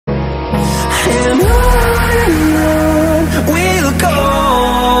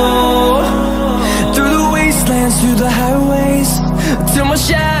till my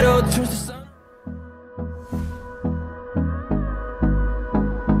shadow turns to sun.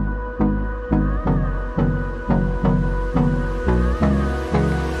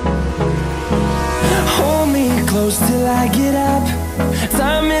 Hold me close till I get up.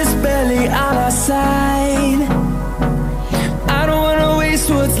 Time is barely on our side. I don't wanna waste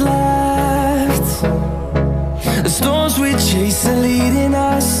what's left. The storms we chase are leading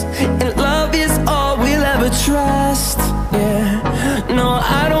us, and love is all we'll ever trust. Yeah, no,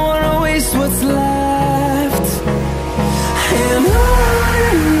 I don't wanna waste what's left. And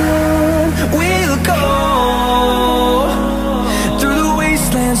on we'll go, through the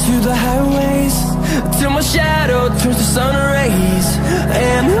wastelands, through the highways, till my shadow turns to sun rays.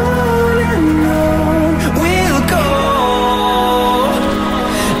 And on we'll go,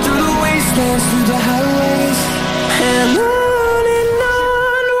 through the wastelands, through the highways, and on we'll go.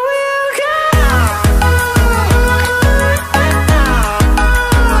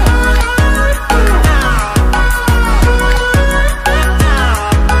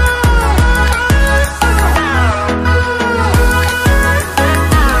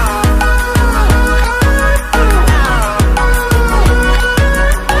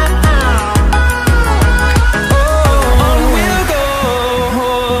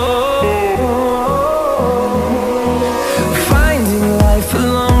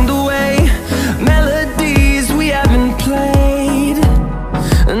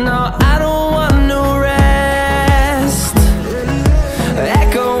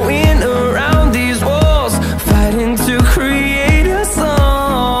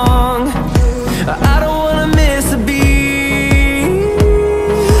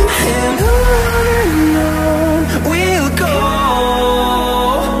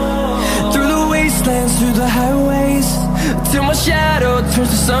 Through the highways, till my shadow turns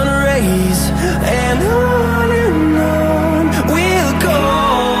to sun rays. And on we'll go,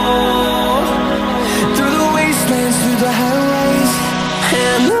 through the wastelands, through the highways,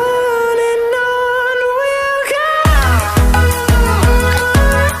 and on we'll go.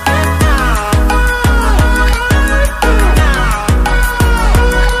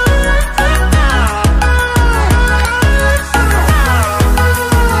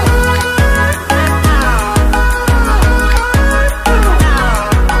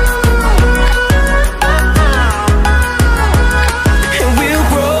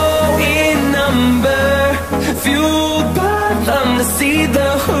 See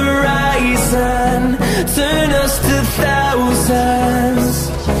the horizon, turn us to thousands,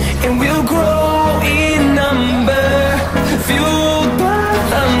 and we'll grow in number, fueled by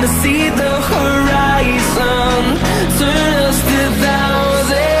them to see the horizon, turn us to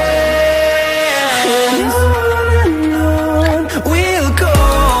thousands, and on we'll go,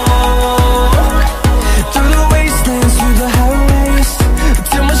 through the wastelands, through the highways,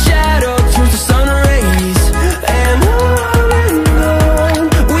 till my shadow turns to sun rays. And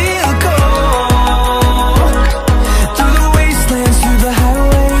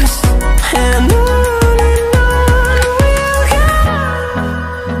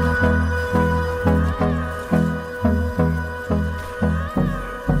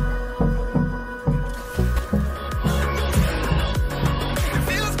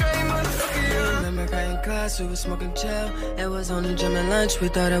we was smoking chill. It was on the gym and lunch, we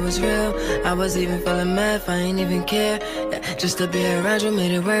thought it was real. I was even feeling mad, I ain't even care. Yeah, just to be around you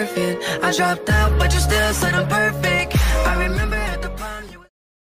made it worth it. I dropped out, but you still said I'm perfect. I remember at the